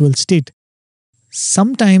spiritual state.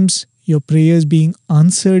 Sometimes your prayers being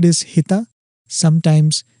answered is hita,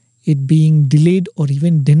 sometimes it being delayed or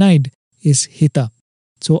even denied is hita.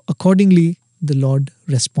 So accordingly, the Lord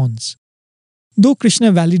responds. Though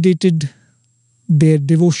Krishna validated their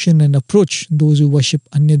devotion and approach, those who worship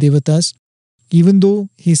Anya Devatas, even though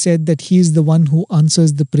he said that he is the one who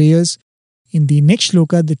answers the prayers, in the next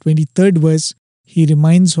shloka, the 23rd verse, he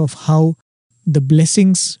reminds of how the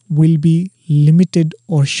blessings will be limited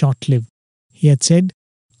or short-lived. He had said,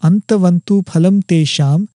 Antavantu phalam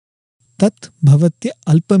tesham tat bhavatya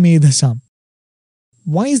alpamedhasam.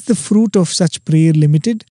 Why is the fruit of such prayer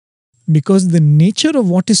limited? Because the nature of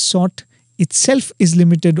what is sought itself is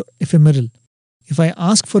limited or ephemeral. If I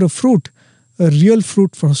ask for a real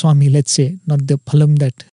fruit for Swami, let's say, not the phalam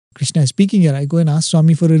that Krishna is speaking here, I go and ask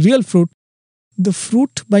Swami for a real fruit, the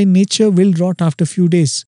fruit by nature will rot after a few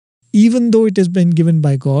days. Even though it has been given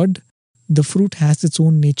by God, the fruit has its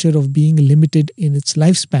own nature of being limited in its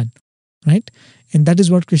lifespan, right? And that is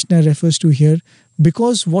what Krishna refers to here.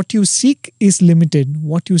 Because what you seek is limited,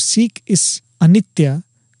 what you seek is anitya,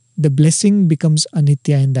 the blessing becomes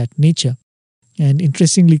anitya in that nature. And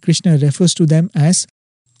interestingly, Krishna refers to them as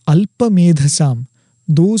alpamedhasam,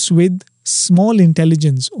 those with small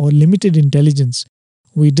intelligence or limited intelligence.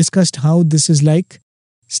 We discussed how this is like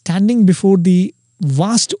standing before the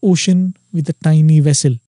vast ocean with a tiny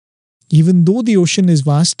vessel. Even though the ocean is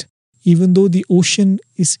vast, even though the ocean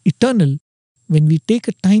is eternal, when we take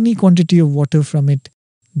a tiny quantity of water from it,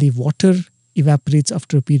 the water evaporates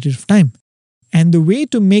after a period of time. And the way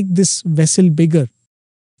to make this vessel bigger,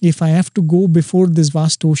 if I have to go before this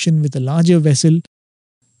vast ocean with a larger vessel,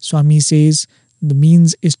 Swami says the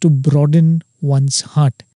means is to broaden one's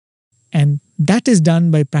heart. And that is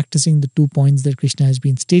done by practicing the 2 points that Krishna has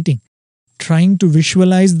been stating. Trying to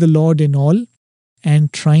visualize the Lord in all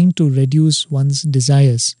and trying to reduce one's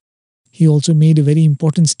desires. He also made a very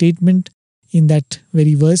important statement in that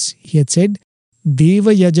very verse. He had said, Deva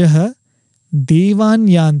yajaha devan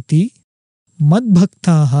yanti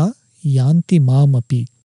madbhaktaha yanti mamapi.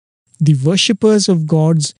 The worshippers of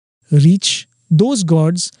gods reach those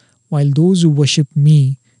gods, while those who worship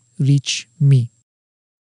me reach me.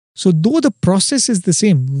 So though the process is the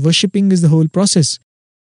same, worshipping is the whole process,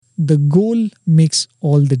 the goal makes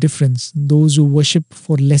all the difference. Those who worship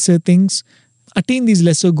for lesser things attain these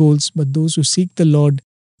lesser goals, but those who seek the Lord,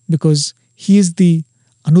 because He is the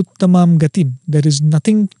Anuttamam Gatim, there is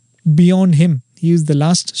nothing beyond Him. He is the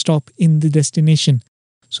last stop in the destination.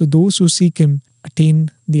 So those who seek Him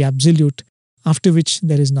attain the absolute, after which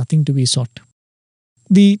there is nothing to be sought.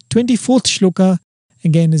 The 24th shloka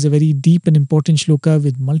again is a very deep and important shloka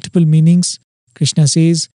with multiple meanings. Krishna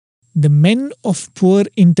says, the men of poor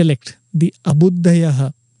intellect, the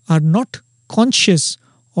abuddhayaha, are not conscious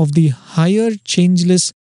of the higher,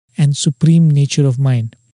 changeless and supreme nature of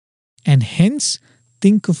mind, and hence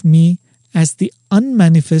think of me as the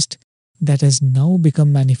unmanifest that has now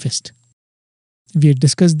become manifest. We have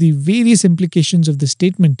discussed the various implications of this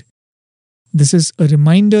statement. This is a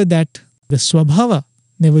reminder that the swabhava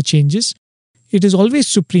never changes. It is always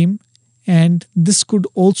supreme, and this could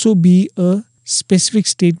also be a specific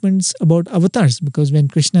statements about avatars, because when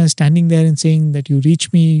Krishna is standing there and saying that you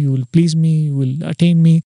reach me, you will please me, you will attain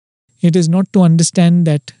me, it is not to understand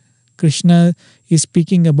that Krishna is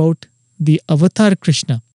speaking about the avatar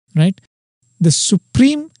Krishna, right? The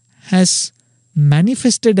Supreme has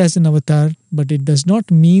manifested as an avatar, but it does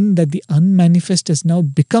not mean that the unmanifest has now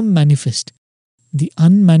become manifest. The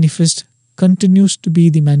unmanifest continues to be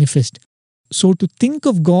the manifest. So to think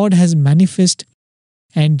of God as manifest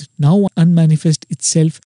and now unmanifest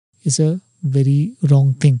itself is a very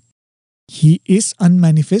wrong thing. He is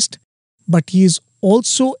unmanifest, but He is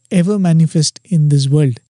also ever manifest in this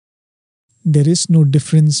world. There is no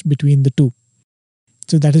difference between the two.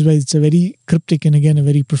 So that is why it's a very cryptic and again a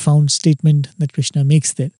very profound statement that Krishna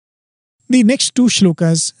makes there. The next 2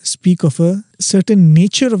 shlokas speak of a certain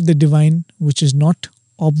nature of the divine which is not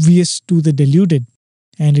obvious to the deluded,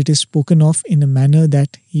 and it is spoken of in a manner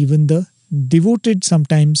that even the devoted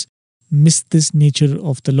sometimes miss this nature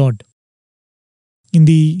of the Lord. In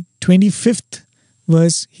the 25th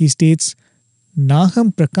verse, he states,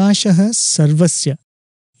 Naham prakashaha sarvasya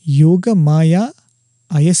yoga maya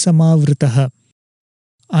ayasamavritah.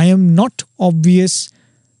 I am not obvious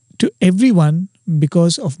to everyone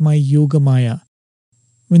because of my yoga maya.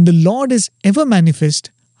 When the Lord is ever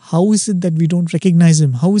manifest, how is it that we don't recognize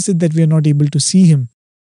Him? How is it that we are not able to see Him?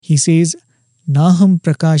 He says, Naham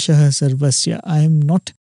prakashaha sarvasya. I am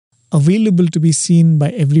not available to be seen by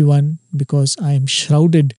everyone because I am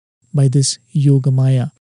shrouded by this Yoga Maya.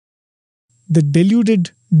 The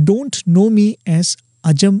deluded don't know me as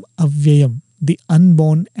Ajam Avyayam, the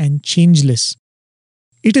unborn and changeless.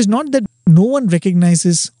 It is not that no one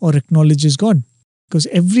recognizes or acknowledges God, because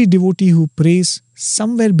every devotee who prays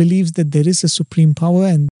somewhere believes that there is a supreme power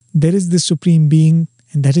and there is this supreme being,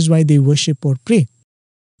 and that is why they worship or pray.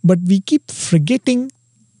 But we keep forgetting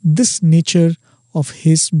this nature of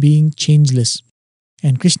his being changeless.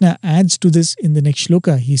 And Krishna adds to this in the next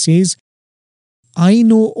shloka. He says, I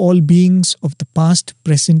know all beings of the past,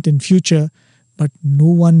 present and future, but no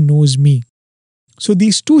one knows me. So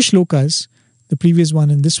these two shlokas, the previous one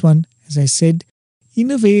and this one, as I said,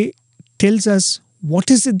 in a way tells us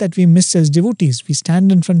what is it that we miss as devotees. We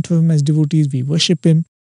stand in front of him as devotees, we worship him,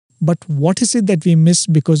 but what is it that we miss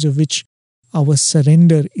because of which our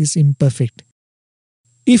surrender is imperfect?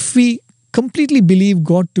 If we completely believe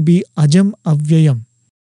God to be Ajam Avyayam,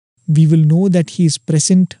 we will know that he is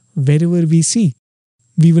present wherever we see.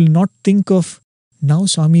 We will not think of, now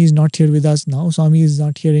Swami is not here with us, now Swami is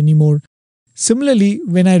not here anymore. Similarly,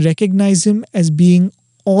 when I recognize him as being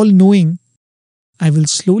all-knowing, I will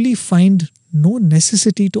slowly find no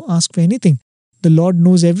necessity to ask for anything. The Lord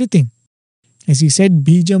knows everything. As he said,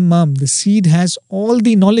 Bijam Mam, the seed has all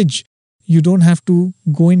the knowledge. You don't have to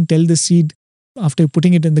go and tell the seed after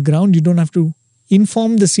putting it in the ground. You don't have to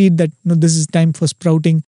inform the seed that no, this is time for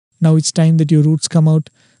sprouting. Now it's time that your roots come out.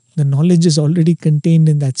 The knowledge is already contained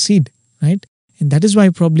in that seed, right? And that is why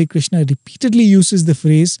probably Krishna repeatedly uses the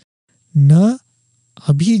phrase Na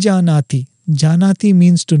abhijanati. Janati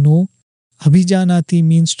means to know. Abhijanati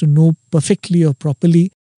means to know perfectly or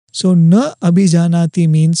properly. So Na abhijanati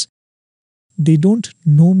means they don't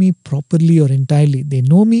know me properly or entirely. They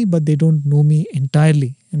know me, but they don't know me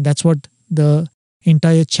entirely. And that's what the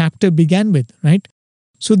entire chapter began with, right?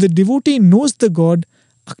 So the devotee knows the God,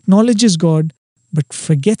 acknowledges God, but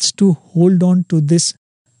forgets to hold on to this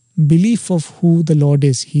belief of who the Lord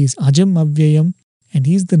is. He is Ajam Avyayam, and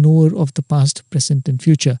he is the knower of the past, present and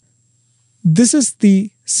future. This is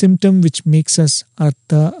the symptom which makes us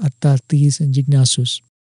Artha, Artharthis and Jignasus.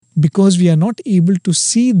 Because we are not able to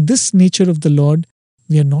see this nature of the Lord,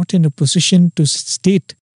 we are not in a position to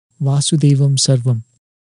state Vasudevam Sarvam.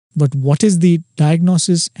 But what is the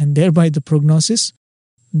diagnosis and thereby the prognosis?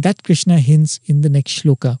 That Krishna hints in the next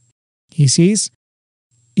shloka. He says,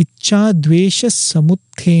 Ichcha dvesha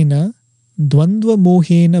samuthena dvandva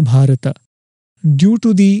mohena bharata. Due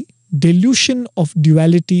to the delusion of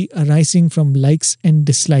duality arising from likes and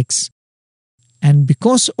dislikes. And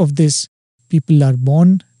because of this, people are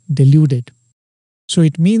born deluded. So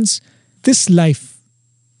it means this life,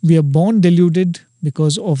 we are born deluded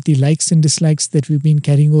because of the likes and dislikes that we've been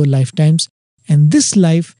carrying over lifetimes. And this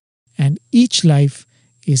life and each life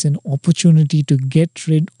is an opportunity to get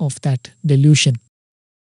rid of that delusion.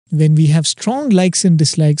 When we have strong likes and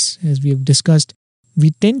dislikes, as we have discussed,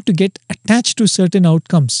 we tend to get attached to certain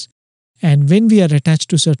outcomes. And when we are attached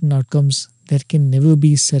to certain outcomes, there can never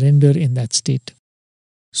be surrender in that state.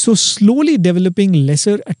 So slowly developing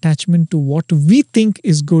lesser attachment to what we think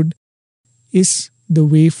is good is the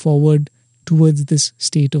way forward towards this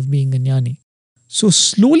state of being a jnani. So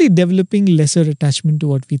slowly developing lesser attachment to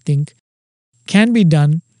what we think can be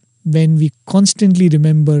done when we constantly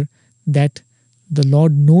remember that the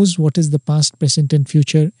Lord knows what is the past, present and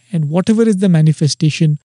future, and whatever is the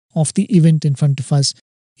manifestation of the event in front of us,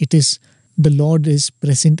 it is the Lord is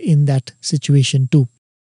present in that situation too.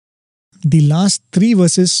 The last three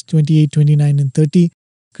verses, 28, 29 and 30,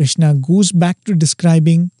 Krishna goes back to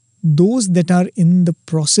describing those that are in the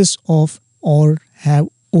process of or have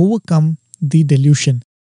overcome the delusion.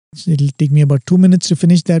 So it'll take me about 2 minutes to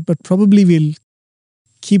finish that, but probably we'll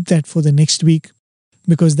keep that for the next week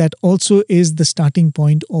because that also is the starting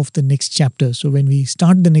point of the next chapter. So when we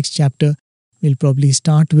start the next chapter, we'll probably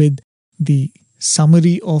start with the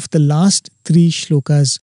summary of the last three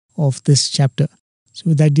shlokas of this chapter. So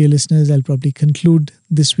with that, dear listeners, I'll probably conclude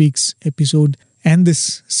this week's episode and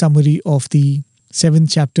this summary of the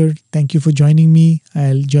 7th chapter. Thank you for joining me.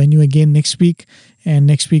 I'll join you again next week. And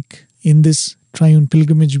next week in this triune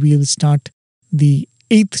pilgrimage, we'll start the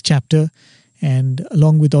 8th chapter. And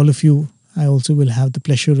along with all of you, I also will have the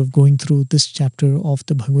pleasure of going through this chapter of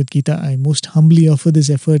the Bhagavad Gita. I most humbly offer this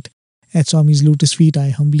effort at Swami's Lotus Feet. I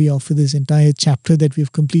humbly offer this entire chapter that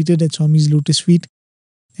we've completed at Swami's Lotus Feet.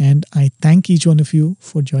 And I thank each one of you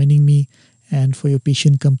for joining me and for your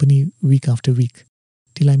patient company week after week.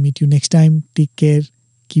 Till I meet you next time, take care,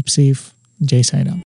 keep safe. Jai Sai Ram.